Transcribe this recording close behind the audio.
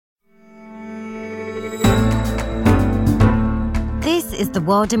is The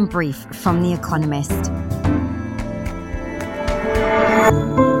World in Brief from The Economist.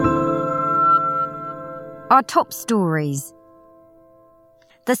 Our top stories.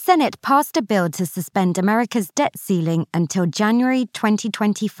 The Senate passed a bill to suspend America's debt ceiling until January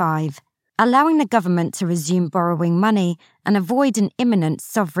 2025, allowing the government to resume borrowing money and avoid an imminent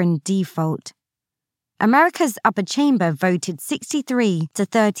sovereign default. America's upper chamber voted 63 to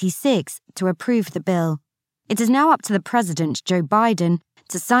 36 to approve the bill. It is now up to the President, Joe Biden,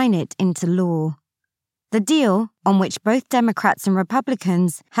 to sign it into law. The deal, on which both Democrats and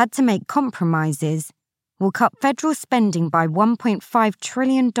Republicans had to make compromises, will cut federal spending by $1.5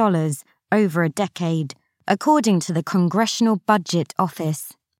 trillion over a decade, according to the Congressional Budget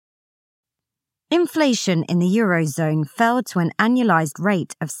Office. Inflation in the Eurozone fell to an annualized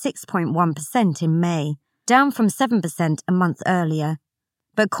rate of 6.1% in May, down from 7% a month earlier.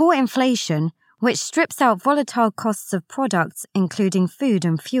 But core inflation, which strips out volatile costs of products including food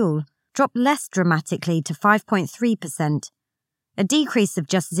and fuel, dropped less dramatically to 5.3%, a decrease of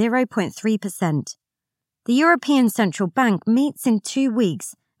just 0.3%. The European Central Bank meets in 2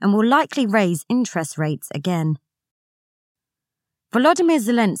 weeks and will likely raise interest rates again. Volodymyr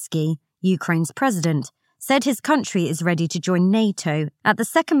Zelensky, Ukraine's president, said his country is ready to join NATO at the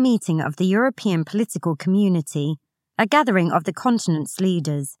second meeting of the European Political Community, a gathering of the continent's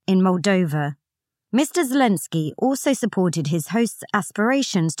leaders, in Moldova. Mr. Zelensky also supported his host's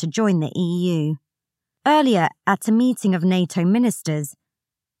aspirations to join the EU. Earlier, at a meeting of NATO ministers,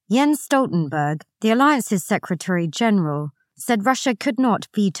 Jens Stoltenberg, the alliance's Secretary-General, said Russia could not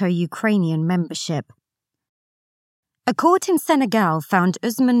veto Ukrainian membership. A court in Senegal found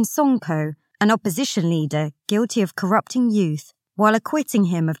Ousmane Sonko, an opposition leader, guilty of corrupting youth, while acquitting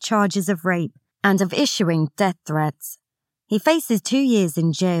him of charges of rape and of issuing death threats. He faces 2 years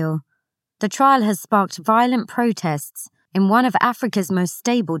in jail. The trial has sparked violent protests in one of Africa's most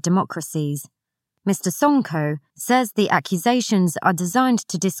stable democracies. Mr. Sonko says the accusations are designed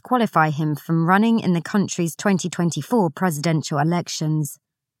to disqualify him from running in the country's 2024 presidential elections.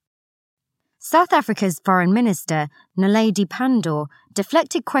 South Africa's Foreign Minister, Naledi Pandor,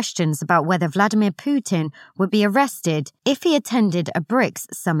 deflected questions about whether Vladimir Putin would be arrested if he attended a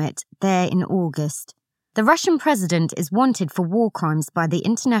BRICS summit there in August. The Russian president is wanted for war crimes by the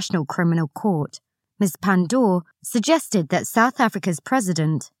International Criminal Court. Ms. Pandor suggested that South Africa's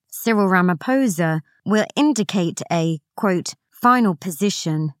president, Cyril Ramaphosa, will indicate a, quote, final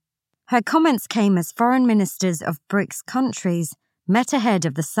position. Her comments came as foreign ministers of BRICS countries met ahead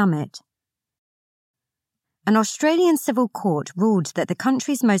of the summit. An Australian civil court ruled that the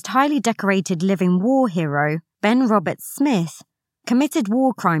country's most highly decorated living war hero, Ben Roberts-Smith, committed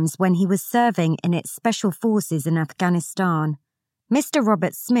war crimes when he was serving in its special forces in Afghanistan. Mr.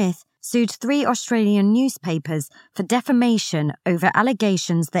 Roberts-Smith sued 3 Australian newspapers for defamation over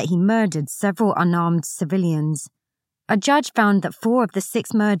allegations that he murdered several unarmed civilians. A judge found that 4 of the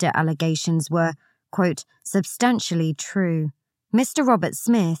 6 murder allegations were, quote, substantially true. Mr.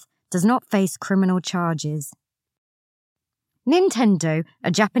 Roberts-Smith does not face criminal charges. Nintendo, a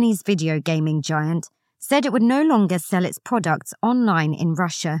Japanese video gaming giant, said it would no longer sell its products online in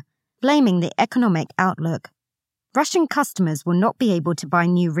Russia, blaming the economic outlook. Russian customers will not be able to buy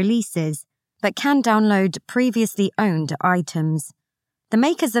new releases, but can download previously owned items. The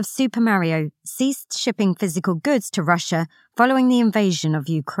makers of Super Mario ceased shipping physical goods to Russia following the invasion of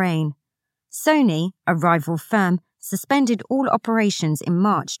Ukraine. Sony, a rival firm, suspended all operations in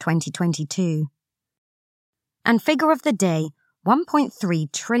March 2022. And figure of the day,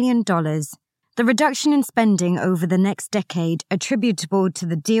 $1.3 trillion. The reduction in spending over the next decade attributable to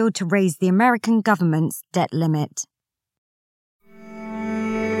the deal to raise the American government's debt limit.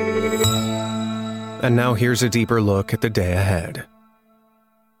 And now here's a deeper look at the day ahead.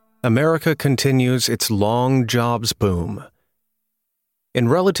 America continues its long jobs boom. In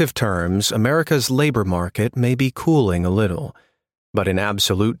relative terms, America's labor market may be cooling a little, but in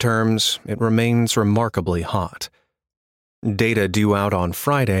absolute terms, it remains remarkably hot. Data due out on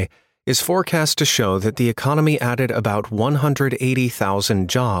Friday is forecast to show that the economy added about 180,000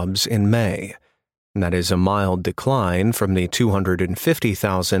 jobs in May. That is a mild decline from the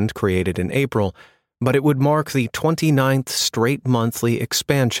 250,000 created in April, but it would mark the 29th straight monthly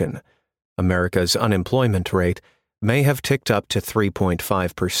expansion. America's unemployment rate may have ticked up to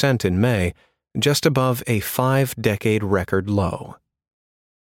 3.5% in May, just above a 5-decade record low.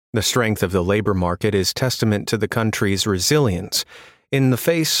 The strength of the labor market is testament to the country's resilience in the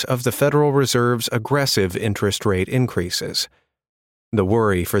face of the Federal Reserve's aggressive interest rate increases. The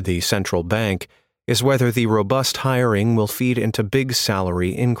worry for the central bank is whether the robust hiring will feed into big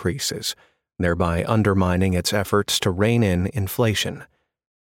salary increases, thereby undermining its efforts to rein in inflation.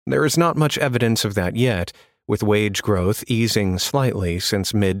 There is not much evidence of that yet, with wage growth easing slightly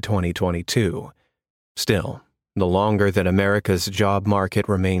since mid-2022. Still, the longer that America's job market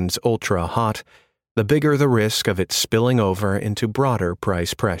remains ultra-hot, the bigger the risk of it spilling over into broader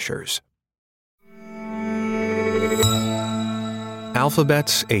price pressures.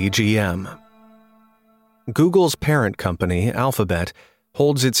 Alphabet's AGM. Google's parent company, Alphabet,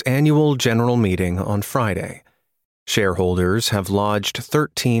 holds its annual general meeting on Friday. Shareholders have lodged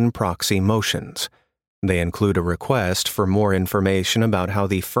 13 proxy motions. They include a request for more information about how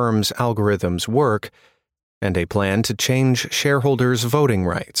the firm's algorithms work and a plan to change shareholders' voting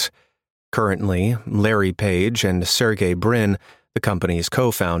rights. Currently, Larry Page and Sergey Brin, the company's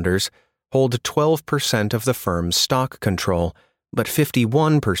co-founders, hold 12% of the firm's stock control, but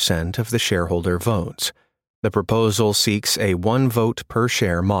 51% of the shareholder votes. The proposal seeks a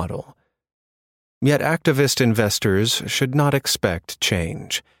one-vote-per-share model. Yet activist investors should not expect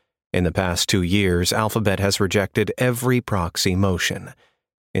change. In the past 2 years, Alphabet has rejected every proxy motion.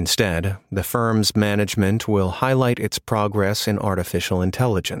 Instead, the firm's management will highlight its progress in artificial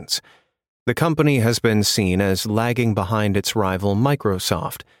intelligence. The company has been seen as lagging behind its rival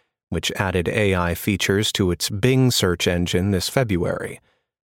Microsoft, which added AI features to its Bing search engine this February.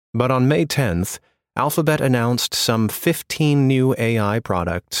 But on May 10th, Alphabet announced some 15 new AI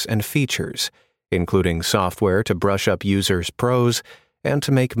products and features, including software to brush up users' prose and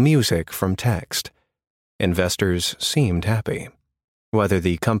to make music from text. Investors seemed happy. Whether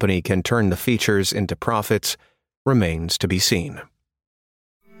the company can turn the features into profits remains to be seen.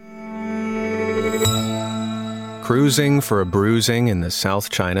 Cruising for a bruising in the South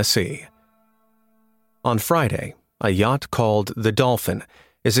China Sea. On Friday, a yacht called the Dolphin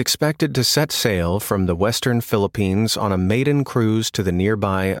is expected to set sail from the western Philippines on a maiden cruise to the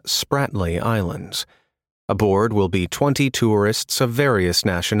nearby Spratly Islands. Aboard will be 20 tourists of various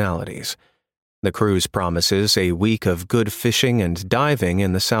nationalities. The cruise promises a week of good fishing and diving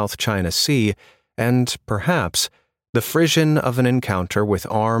in the South China Sea and, perhaps, the frisson of an encounter with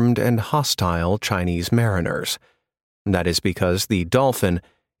armed and hostile Chinese mariners. That is because the Dolphin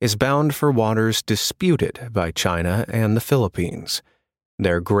is bound for waters disputed by China and the Philippines.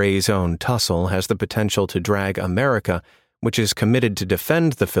 Their gray zone tussle has the potential to drag America, which is committed to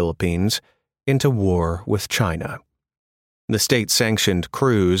defend the Philippines, into war with China. The state-sanctioned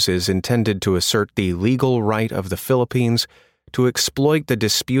cruise is intended to assert the legal right of the Philippines to exploit the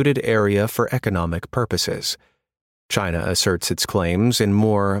disputed area for economic purposes. China asserts its claims in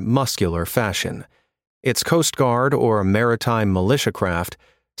more muscular fashion. Its Coast Guard or maritime militia craft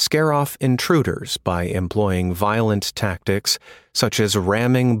scare off intruders by employing violent tactics such as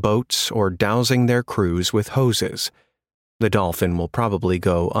ramming boats or dousing their crews with hoses. The Dolphin will probably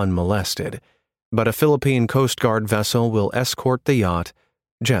go unmolested, but a Philippine Coast Guard vessel will escort the yacht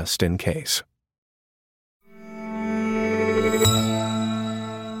just in case.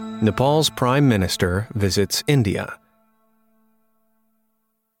 Nepal's Prime Minister visits India.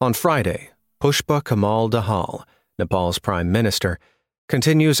 On Friday, Pushpa Kamal Dahal, Nepal's Prime Minister,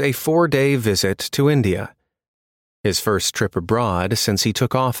 continues a 4-day visit to India. His first trip abroad since he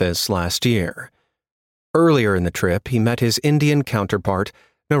took office last year. Earlier in the trip, he met his Indian counterpart,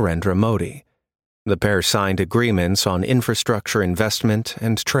 Narendra Modi. The pair signed agreements on infrastructure investment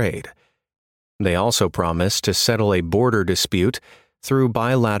and trade. They also promised to settle a border dispute through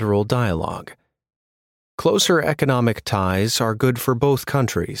bilateral dialogue. Closer economic ties are good for both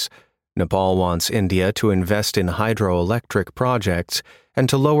countries. Nepal wants India to invest in hydroelectric projects and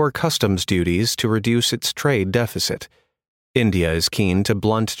to lower customs duties to reduce its trade deficit. India is keen to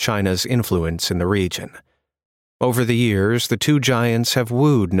blunt China's influence in the region. Over the years, the two giants have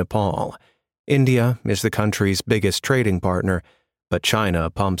wooed Nepal. India is the country's biggest trading partner, but China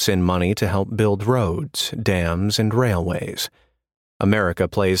pumps in money to help build roads, dams, and railways. America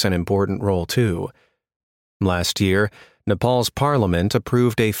plays an important role too. Last year, Nepal's parliament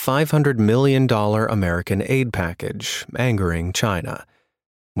approved a $500 million American aid package, angering China.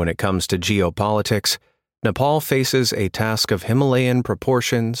 When it comes to geopolitics, Nepal faces a task of Himalayan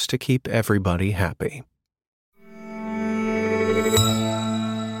proportions to keep everybody happy.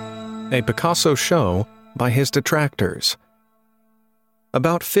 A Picasso show by his detractors.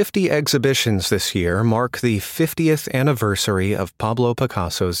 About 50 exhibitions this year mark the 50th anniversary of Pablo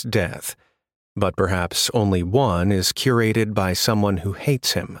Picasso's death. But perhaps only one is curated by someone who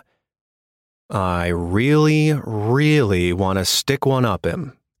hates him. I really want to stick one up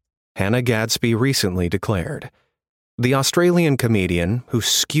him, Hannah Gadsby recently declared. The Australian comedian, who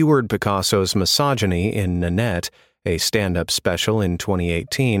skewered Picasso's misogyny in Nanette, a stand-up special in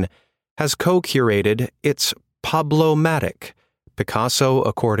 2018, has co-curated its Pablo-matic, Picasso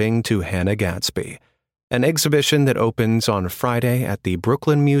According to Hannah Gadsby, an exhibition that opens on Friday at the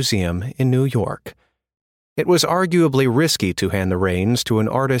Brooklyn Museum in New York. It was arguably risky to hand the reins to an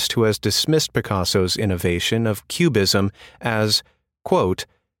artist who has dismissed Picasso's innovation of cubism as, quote,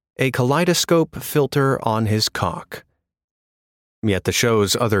 a kaleidoscope filter on his cock. Yet the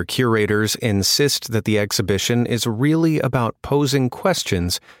show's other curators insist that the exhibition is really about posing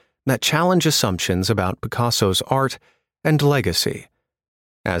questions that challenge assumptions about Picasso's art and legacy.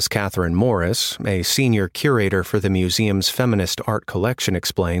 As Catherine Morris, a senior curator for the museum's feminist art collection,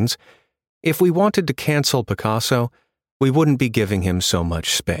 explains, if we wanted to cancel Picasso, we wouldn't be giving him so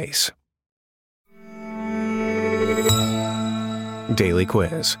much space. Daily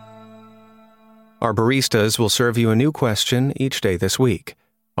Quiz. Our baristas will serve you a new question each day this week.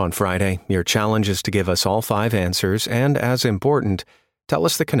 On Friday, your challenge is to give us all 5 answers and, as important, tell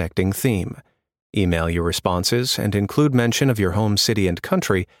us the connecting theme. Email your responses and include mention of your home city and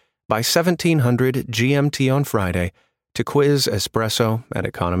country by 1700 GMT on Friday to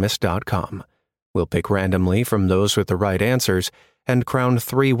quizespresso@economist.com. We'll pick randomly from those with the right answers and crown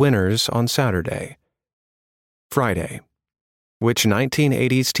 3 winners on Saturday. Friday. Which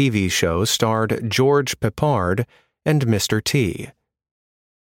 1980s TV show starred George Peppard and Mr. T?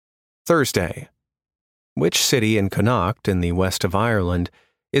 Thursday. Which city in Connacht in the west of Ireland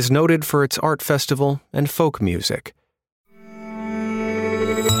is noted for its art festival and folk music?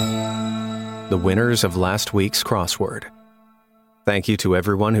 The winners of last week's crossword. Thank you to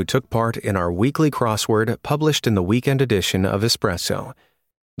everyone who took part in our weekly crossword published in the weekend edition of Espresso.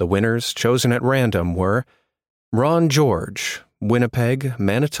 The winners chosen at random were Ron George, Winnipeg,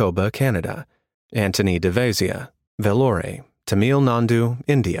 Manitoba, Canada; Anthony DeVezia, Vellore, Tamil Nadu,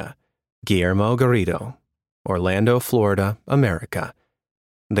 India; Guillermo Garrido, Orlando, Florida, America.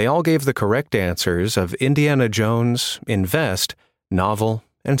 They all gave the correct answers of Indiana Jones, Invest, Novel,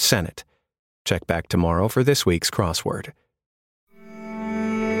 and Senate. Check back tomorrow for this week's crossword.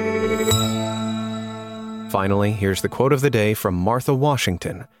 Finally, here's the quote of the day from Martha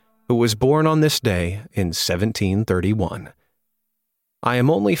Washington, who was born on this day in 1731. I am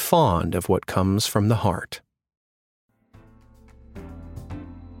only fond of what comes from the heart.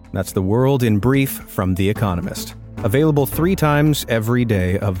 That's the world in brief from The Economist, available 3 times every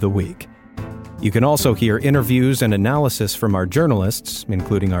day of the week. You can also hear interviews and analysis from our journalists,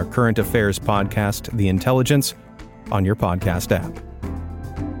 including our current affairs podcast, The Intelligence, on your podcast app.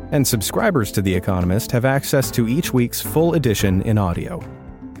 And subscribers to The Economist have access to each week's full edition in audio.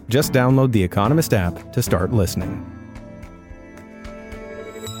 Just download the Economist app to start listening.